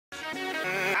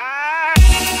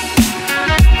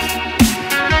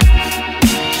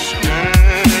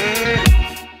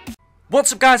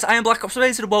What's up guys, I am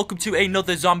BlackOpsAmazing and welcome to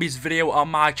another zombies video on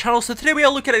my channel. So today we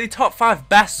are looking at the top 5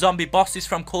 best zombie bosses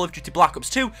from Call of Duty Black Ops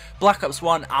 2, Black Ops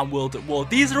 1 and World at War.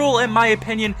 These are all in my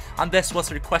opinion, and this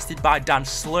was requested by Dan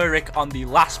Slurick on the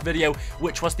last video,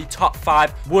 which was the top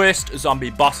 5 worst zombie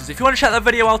bosses. If you want to check that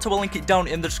video out, I will link it down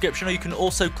in the description, or you can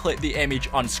also click the image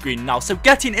on screen now. So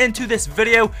getting into this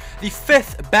video, the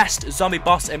 5th best zombie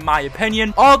boss in my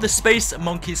opinion are the Space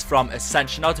Monkeys from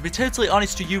Ascension. Now to be totally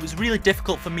honest to you, it was really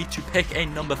difficult for me to pick a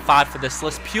number 5 for this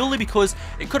list, purely because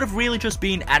it could have really just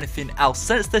been anything else.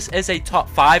 Since this is a top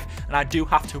 5 and I do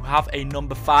have to have a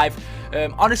number 5,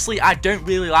 honestly I don't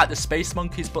really like the Space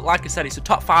Monkeys, but like I said, it's a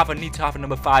top 5, I need to have a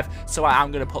number 5, so I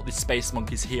am going to put the Space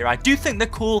Monkeys here. I do think they're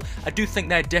cool, I do think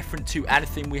they're different to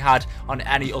anything we had on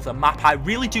any other map. I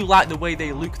really do like the way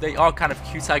they look, they are kind of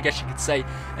cute I guess you could say,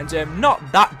 and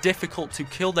not that difficult to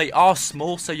kill. They are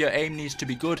small, so your aim needs to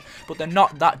be good, but they're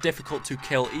not that difficult to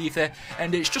kill either,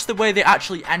 and it's just the way they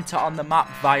actually enter on the map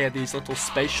via these little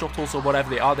space shuttles or whatever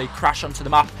they are. They crash onto the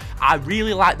map. I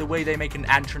really like the way they make an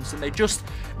entrance, and they just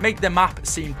make the map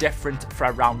seem different for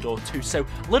a round or two. So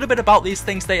a little bit about these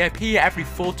things: they appear every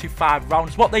 4 to 5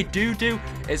 rounds. What they do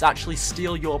is actually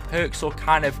steal your perks, or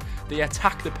kind of they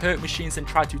attack the perk machines and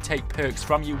try to take perks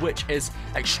from you, which is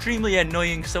extremely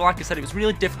annoying. So like I said, it was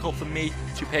really difficult for me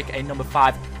to pick a number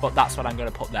 5, but that's what I'm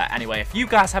going to put there anyway. If you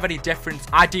guys have any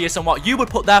different ideas on what you would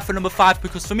put there for number 5,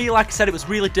 because for me, like I said, it was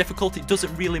really difficult, it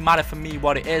doesn't really matter for me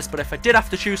what it is, but if I did have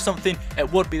to choose something, it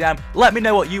would be them. Let me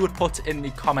know what you would put in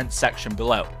the comment section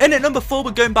below. In at number 4,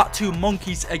 we're going back to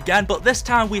monkeys again, but this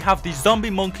time we have the zombie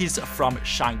monkeys from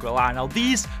Shangri-La. Now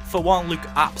these, for one, look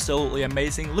absolutely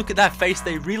amazing. Look at their face,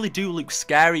 they really do look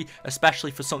scary,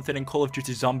 especially for something in Call of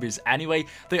Duty Zombies anyway.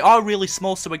 They are really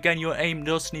small, so again, your aim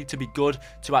does need to be good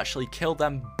to actually kill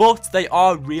them, but they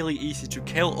are really easy to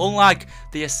kill. Unlike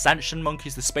the Ascension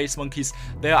monkeys, the Space Monkeys,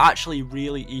 they are actually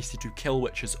really easy to kill,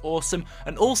 which is awesome.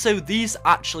 And also, these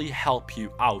actually help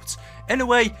you out. In a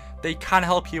way, they can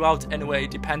help you out in a way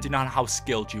depending on how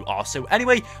skilled you are. So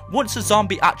anyway, once a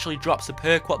zombie actually drops a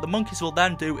perk, what the monkeys will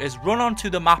then do is run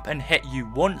onto the map and hit you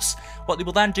once. What they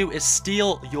will then do is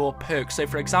steal your perk. So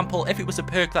for example, if it was a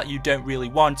perk that you don't really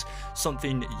want,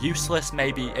 something useless,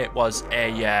 maybe it was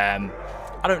a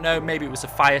I don't know, maybe it was a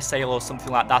fire sale or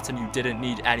something like that and you didn't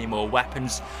need any more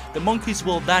weapons, the monkeys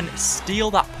will then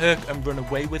steal that perk and run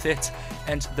away with it,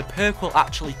 and the perk will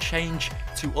actually change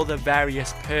to other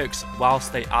various perks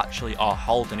whilst they actually are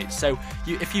holding it. So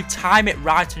if you time it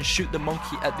right and shoot the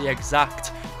monkey at the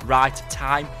exact right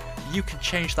time, you can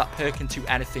change that perk into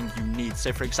anything you need.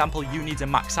 So for example, you need a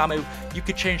max ammo, you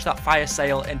could change that fire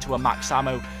sale into a max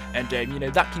ammo, and you know,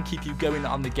 that can keep you going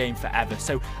on the game forever.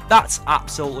 So that's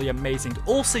absolutely amazing.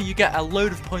 Also, you get a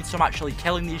load of points from actually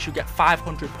killing these. You get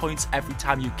 500 points every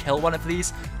time you kill one of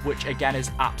these, which again is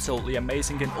absolutely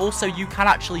amazing. And also, you can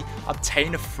actually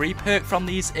obtain a free perk from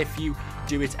these if you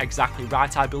do it exactly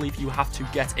right. I believe you have to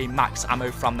get a max ammo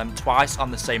from them twice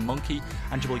on the same monkey,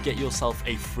 and you will get yourself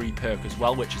a free perk as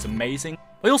well, which is amazing.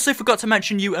 I also forgot to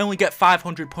mention you only get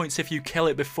 500 points if you kill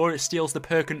it before it steals the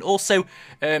perk, and also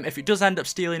if it does end up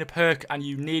stealing a perk and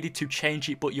you needed to change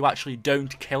it but you actually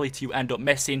don't kill it, you end up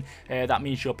missing, that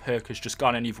means your perk has just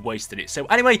gone and you've wasted it. So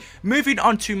anyway, moving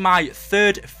on to my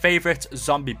 3rd favourite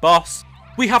zombie boss,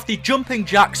 we have the jumping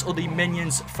jacks, or the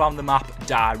minions from the map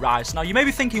Die Rise. Now you may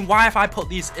be thinking, why have I put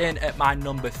these in at my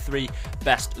number 3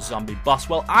 best zombie boss?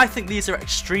 Well, I think these are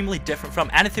extremely different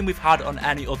from anything we've had on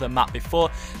any other map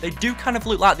before. They do kind of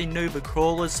look like the Nova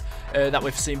Crawlers that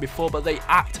we've seen before, but they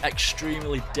act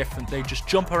extremely different. They just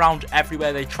jump around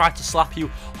everywhere, they try to slap you.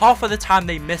 Half of the time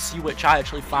they miss you, which I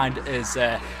actually find is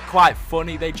quite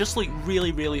funny. They just look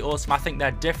really, really awesome. I think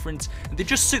they're different, and they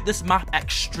just suit this map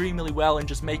extremely well and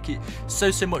just make it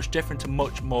so much different and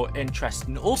much more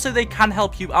interesting. Also, they can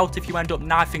help you out if you end up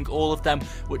knifing all of them,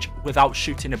 which without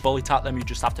shooting a bullet at them, you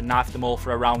just have to knife them all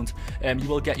for a round. You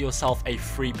will get yourself a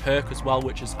free perk as well,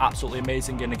 which is absolutely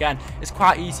amazing, and again, it's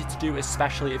quite easy to do,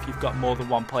 especially if you've got more than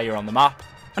one player on the map.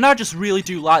 And I just really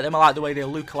do like them. I like the way they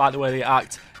look, I like the way they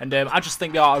act, and I just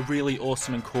think they are a really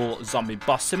awesome and cool zombie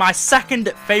boss. So my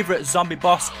 2nd favourite zombie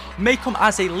boss may come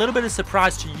as a little bit of a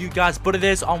surprise to you guys, but it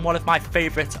is on one of my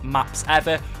favourite maps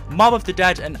ever, Mob of the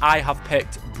Dead, and I have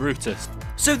picked Brutus.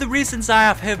 So the reasons I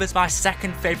have him as my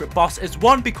 2nd favourite boss is,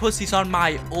 one, because he's on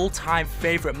my all-time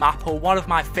favourite map, or one of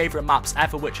my favourite maps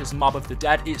ever, which is Mob of the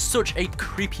Dead. It's such a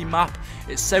creepy map,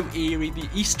 it's so eerie, the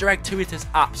Easter egg to it is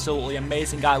absolutely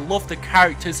amazing. I love the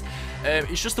characters,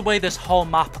 It's just the way this whole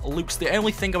map looks. The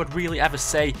only thing I would really ever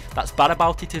say that's bad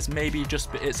about it is maybe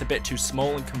just it's a bit too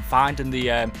small and confined, and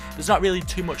there's not really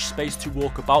too much space to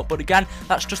walk about. But again,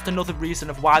 that's just another reason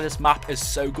of why this map is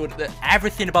so good. That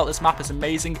everything about this map is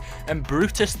amazing, and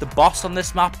Brutus, the boss on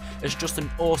this map, is just an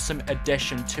awesome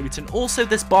addition to it. And also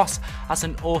this boss has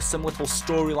an awesome little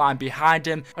storyline behind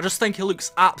him. I just think he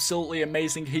looks absolutely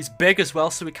amazing. He's big as well,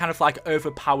 so he kind of like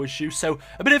overpowers you. So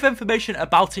a bit of information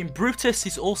about him. Brutus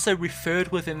is also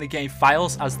referred within the game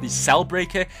files as the Cell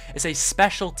Breaker. It's a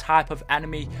special type of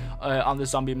enemy on the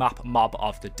zombie map Mob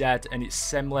of the Dead, and it's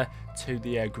similar to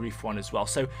the Grief one as well.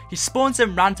 So he spawns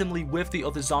in randomly with the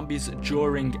other zombies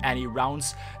during any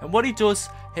rounds, and what he does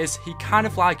is he kind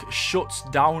of like shuts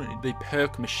down the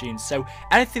perk machine. So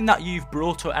anything that you've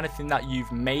brought or anything that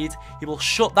you've made, he will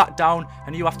shut that down,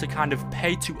 and you have to kind of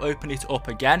pay to open it up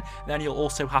again. Then you'll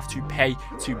also have to pay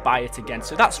to buy it again.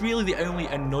 So that's really the only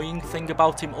annoying thing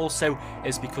about him. Also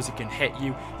is because he can hit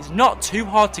you. He's not too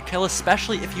hard to kill,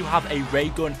 especially if you have a ray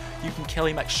gun. You can kill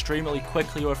him extremely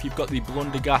quickly, or if you've got the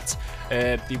Blundergat,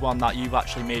 the one that you've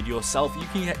actually made yourself, you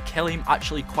can kill him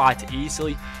actually quite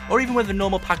easily. Or even with a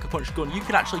normal pack-a-punch gun, you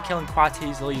can actually kill him quite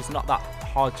easily. He's not that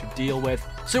hard to deal with.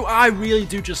 So I really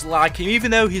do just like him. Even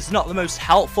though he's not the most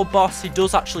helpful boss, he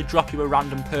does actually drop you a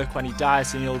random perk when he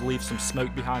dies, and he'll leave some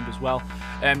smoke behind as well.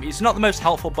 He's not the most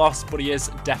helpful boss, but he is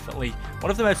definitely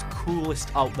one of the most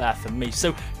coolest out there for me.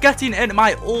 So getting into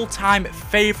my all-time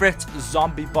favorite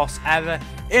zombie boss ever,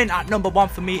 in at number 1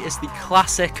 for me is the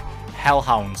classic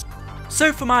Hellhounds.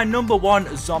 So for my number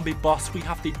 1 zombie boss, we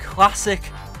have the classic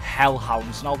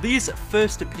Hellhounds. Now these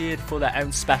first appeared for their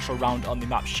own special round on the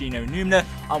map Shino Numna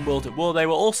on World at War. They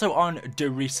were also on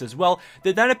Doris as well.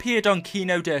 They then appeared on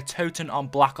Kino der Toten on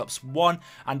Black Ops 1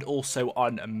 and also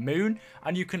on Moon,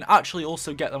 and you can actually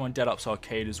also get them on Dead Ops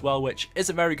Arcade as well, which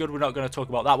isn't very good. We're not going to talk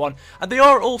about that one. And they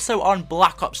are also on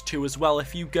Black Ops 2 as well.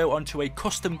 If you go onto a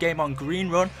custom game on Green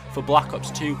Run for Black Ops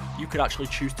 2, you could actually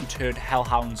choose to turn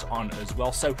Hellhounds on as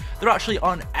well. So they're actually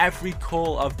on every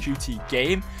Call of Duty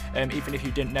game, even if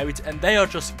you didn't know it, and they are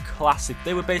just classic.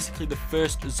 They were basically the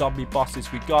first zombie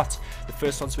bosses we got, the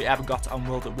first ones we ever got on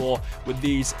World at War. With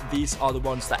these are the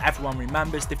ones that everyone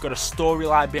remembers. They've got a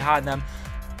storyline behind them.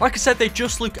 Like I said, they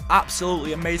just look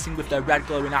absolutely amazing with their red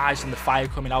glowing eyes and the fire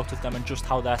coming out of them, and just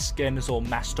how their skin is all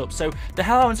messed up. So the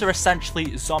Hellhounds are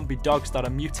essentially zombie dogs that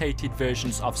are mutated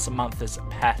versions of Samantha's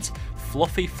pet,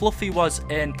 Fluffy. Fluffy was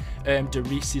in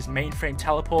Doris's mainframe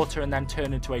teleporter and then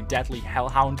turned into a deadly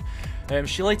Hellhound.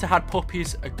 She later had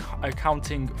puppies,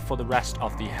 accounting for the rest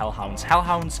of the Hellhounds.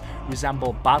 Hellhounds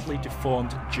resemble badly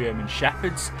deformed German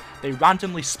Shepherds. They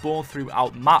randomly spawn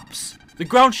throughout maps. The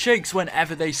ground shakes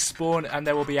whenever they spawn, and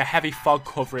there will be a heavy fog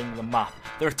covering the map.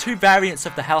 There are 2 variants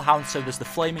of the Hellhound, so there's the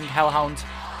Flaming Hellhound,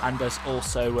 and there's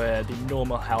also the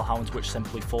normal Hellhound, which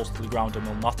simply falls to the ground and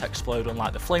will not explode,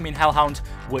 unlike the Flaming Hellhound,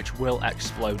 which will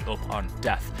explode upon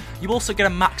death. You also get a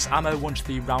max ammo once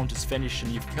the round is finished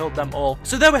and you've killed them all.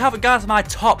 So there we have it, guys, my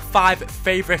top 5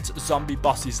 favourite zombie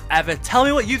bosses ever. Tell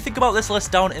me what you think about this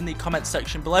list down in the comment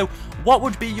section below. What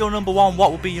would be your number 1?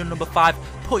 What would be your number 5?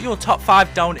 Put your top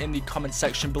 5 down in the comment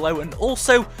section below, and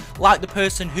also, like the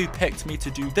person who picked me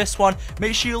to do this one,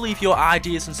 make sure you leave your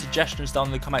ideas and suggestions down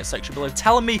in the comment section below,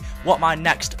 telling me what my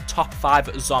next top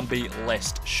 5 zombie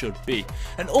list should be.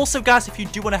 And also, guys, if you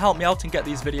do want to help me out and get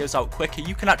these videos out quicker,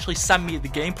 you can actually send me the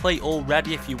gameplay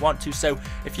already if you want to. So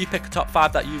if you pick a top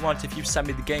 5 that you want, if you send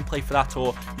me the gameplay for that,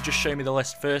 or you just show me the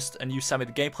list first and you send me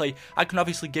the gameplay, I can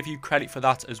obviously give you credit for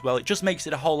that as well. It just makes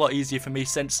it a whole lot easier for me,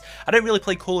 since I don't really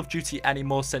play Call of Duty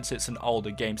anymore, since it's an older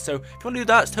game. So if you want to do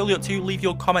that, it's totally up to you. Leave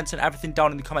your comments and everything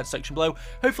down in the comment section below.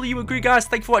 Hopefully you agree, guys.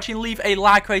 Thank you for watching. Leave a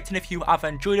like rating if you have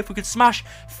enjoyed. If we could smash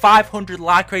 500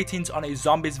 like ratings on a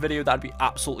zombies video, that'd be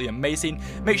absolutely amazing.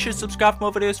 Make sure to subscribe for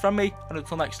more videos from me, and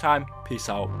until next time, peace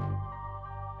out.